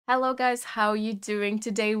Hello guys, how are you doing?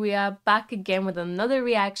 Today we are back again with another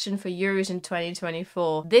reaction for Eurovision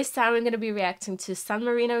 2024. This time we're going to be reacting to San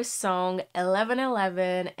Marino's song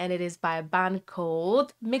 1111 and it is by a band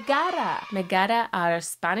called Megara. Megara are a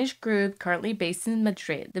Spanish group currently based in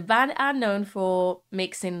Madrid. The band are known for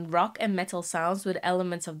mixing rock and metal sounds with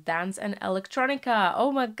elements of dance and electronica.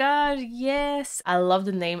 Oh my god, yes! I love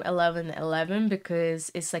the name 1111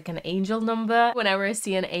 because it's like an angel number. Whenever I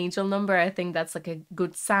see an angel number, I think that's like a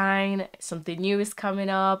good sign. Something new is coming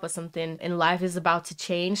up or something in life is about to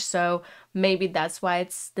change, so maybe that's why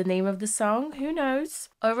it's the name of the song, who knows.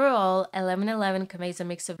 Overall, 1111 conveys a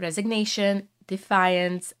mix of resignation,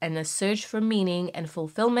 defiance, and a search for meaning and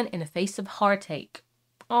fulfillment in the face of heartache.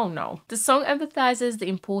 Oh no. The song empathizes the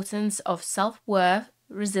importance of self-worth,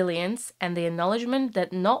 resilience, and the acknowledgement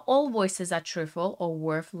that not all voices are truthful or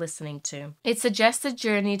worth listening to. It suggests a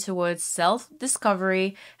journey towards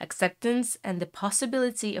self-discovery, acceptance, and the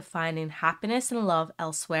possibility of finding happiness and love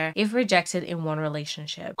elsewhere if rejected in one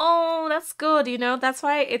relationship. Oh, that's good, you know, that's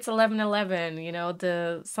why it's 1111, you know,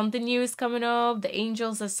 something new is coming up, the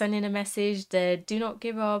angels are sending a message that do not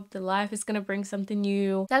give up, the life is gonna bring something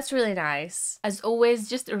new. That's really nice. As always,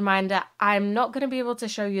 just a reminder, I'm not gonna be able to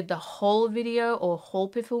show you the whole video or whole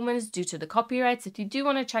performance due to the copyrights. If you do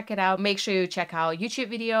want to check it out, make sure you check out YouTube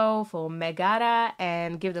video for Megara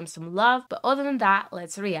and give them some love. But other than that,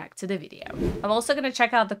 let's react to the video. I'm also going to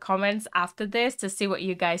check out the comments after this to see what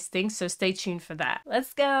you guys think, so stay tuned for that.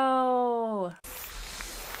 Let's go!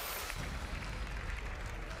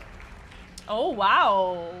 Oh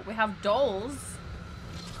wow, we have dolls.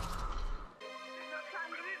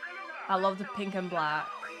 I love the pink and black.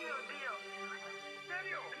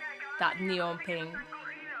 That neon pink.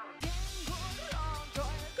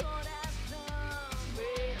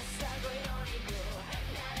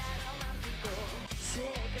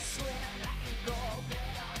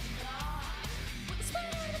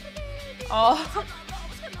 Oh.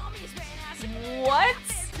 What?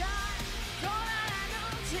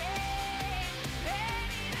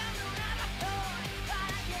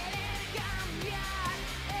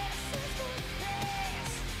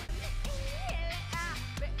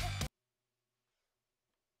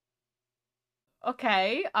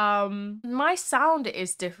 Okay, my sound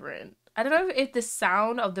is different. I don't know if the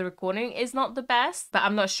sound of the recording is not the best, but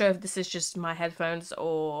I'm not sure if this is just my headphones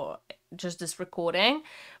or just this recording,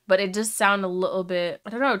 but it does sound a little bit, I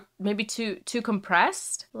don't know, maybe too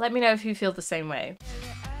compressed. Let me know if you feel the same way.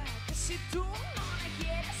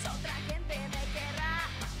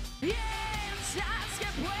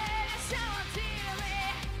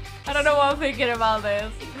 I don't know what I'm thinking about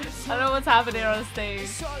this. I don't know what's happening on stage.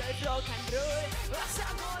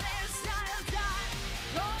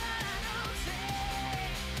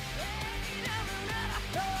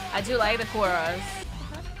 I do like the chorus.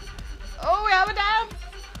 Oh, we have a dance!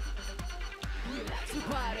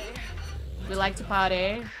 We like to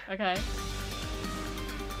party. Okay.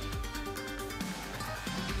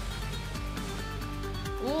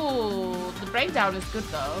 Ooh, the breakdown is good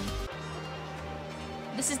though.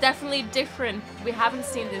 This is definitely different. We haven't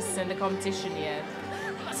seen this in the competition yet.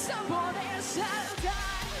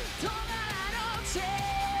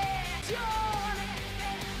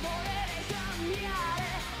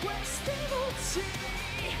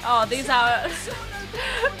 Oh, these are...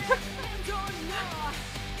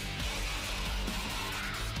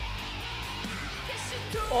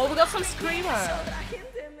 Oh, we got some screamer.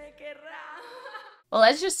 Well,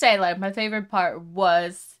 let's just say, like, my favorite part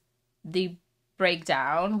was the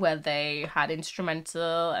breakdown where they had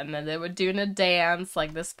instrumental and then they were doing a dance,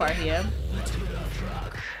 like this part here.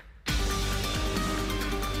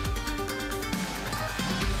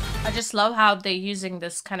 I just love how they're using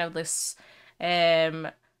this kind of this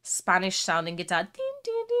Spanish sounding guitar.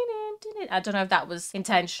 I don't know if that was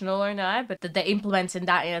intentional or not, but that they're implementing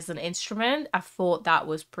that as an instrument. I thought that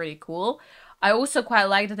was pretty cool. I also quite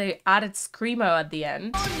like that they added screamo at the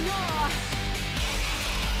end.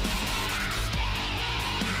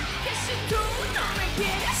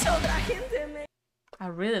 I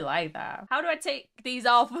really like that. How do I take these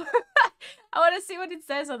off? I want to see what it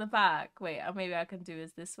says on the back. Wait, maybe I can do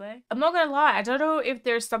this way. I'm not gonna lie, I don't know if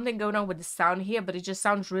there's something going on with the sound here, but it just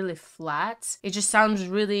sounds really flat. It just sounds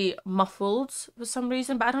really muffled for some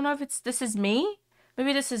reason, but I don't know if this is me.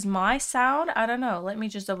 Maybe this is my sound. I don't know. Let me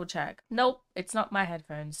just double check. Nope, it's not my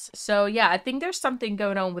headphones. So yeah, I think there's something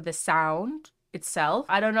going on with the sound itself.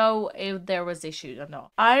 I don't know if there was issues or not.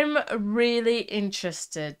 I'm really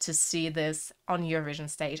interested to see this on Eurovision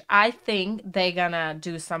stage. I think they're gonna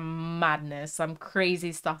do some madness, some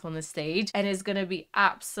crazy stuff on the stage, and it's gonna be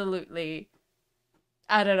absolutely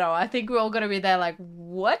I don't know. I think we're all gonna be there like,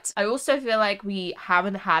 what? I also feel like we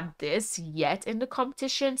haven't had this yet in the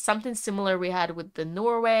competition. Something similar we had with the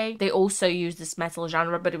Norway. They also used this metal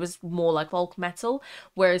genre, but it was more like folk metal.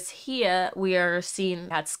 Whereas here we are seeing,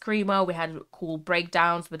 we had screamo, we had cool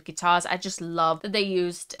breakdowns with guitars. I just love that they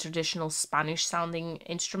used traditional Spanish sounding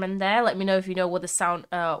instrument there. Let me know if you know what the sound,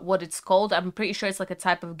 what it's called. I'm pretty sure it's like a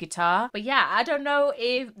type of guitar. But yeah, I don't know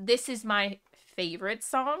if this is my favorite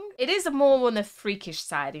song. It is more on the freakish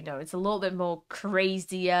side, you know, it's a little bit more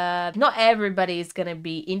crazier. Not everybody is gonna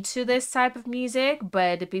be into this type of music,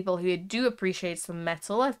 but the people who do appreciate some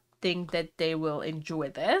metal, I think that they will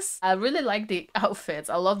enjoy this. I really like the outfits.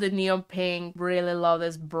 I love the neon pink, really love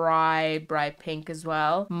this bright pink as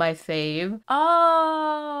well. My fave.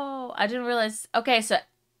 Oh, I didn't realize. Okay, so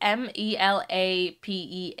MELAPELA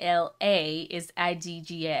is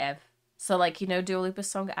IDGF. So like, you know, Dua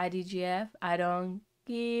Lipa's song IDGF, I don't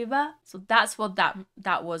give up. So that's what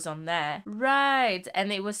that was on there. Right.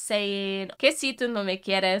 And it was saying, que si tú no me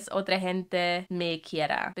quieres, otra gente me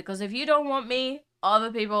quiera. Because if you don't want me,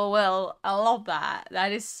 other people will. I love that.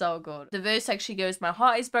 That is so good. The verse actually goes, my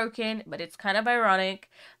heart is broken, but it's kind of ironic.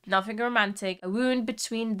 Nothing romantic. A wound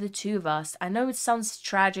between the two of us. I know it sounds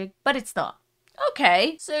tragic, but it's not.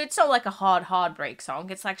 Okay, so it's not like a heartbreak song.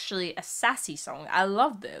 It's actually a sassy song. I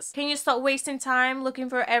love this. Can you stop wasting time looking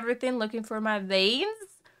for everything, looking for my veins?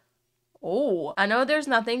 Oh, I know there's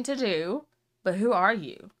nothing to do, but who are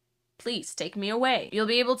you? Please take me away. You'll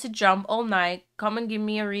be able to jump all night. Come and give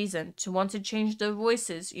me a reason to want to change the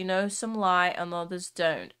voices. You know, some lie and others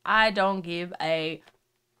don't. I don't give a...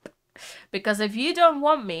 Because if you don't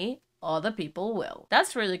want me, other people will.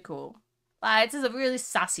 That's really cool. It's a really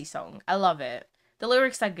sassy song. I love it. The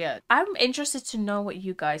lyrics are good. I'm interested to know what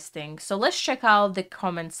you guys think. So let's check out the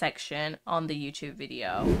comment section on the YouTube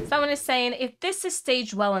video. Someone is saying, if this is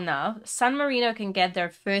staged well enough, San Marino can get their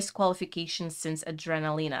first qualification since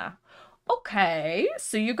Adrenalina. Okay,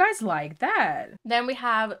 so you guys like that. Then we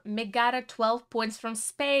have Megara 12 points from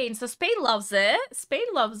Spain. So Spain loves it. Spain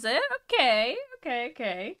loves it.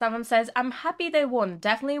 Okay. Someone says, I'm happy they won.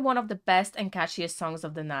 Definitely one of the best and catchiest songs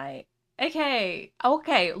of the night. Okay,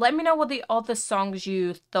 let me know what the other songs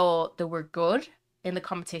you thought that were good in the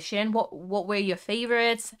competition. What were your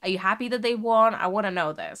favorites? Are you happy that they won? I want to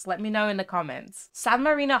know this. Let me know in the comments. San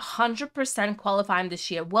Marino 100% qualifying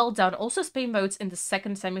this year. Well done. Also Spain votes in the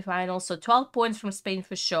second semi-final, so 12 points from Spain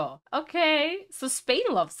for sure. Okay, so Spain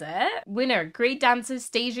loves it. Winner, great dancers,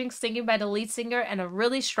 staging, singing by the lead singer, and a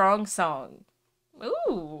really strong song.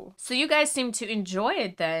 Ooh, so you guys seem to enjoy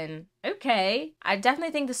it then. Okay, I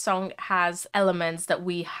definitely think the song has elements that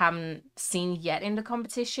we haven't seen yet in the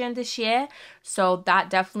competition this year, so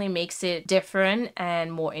that definitely makes it different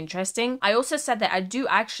and more interesting. I also said that I do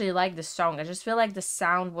actually like the song. I just feel like the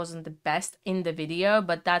sound wasn't the best in the video,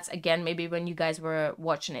 but that's again maybe when you guys were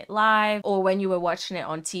watching it live or when you were watching it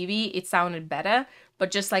on TV, it sounded better.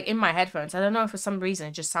 But just like in my headphones, I don't know, for some reason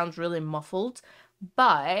it just sounds really muffled.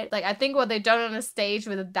 But like I think what they've done on the stage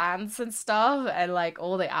with the dance and stuff and like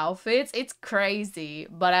all the outfits, it's crazy,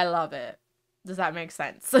 but I love it. Does that make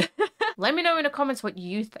sense? Let me know in the comments what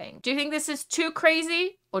you think. Do you think this is too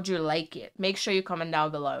crazy or do you like it? Make sure you comment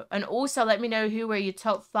down below. And also let me know who were your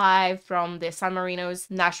top 5 from the San Marino's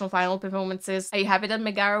national final performances. Are you happy that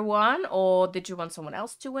Megara won or did you want someone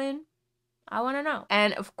else to win? I want to know.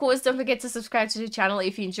 And of course, don't forget to subscribe to the channel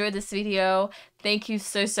if you enjoyed this video. Thank you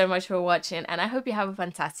so much for watching and I hope you have a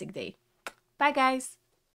fantastic day. Bye guys.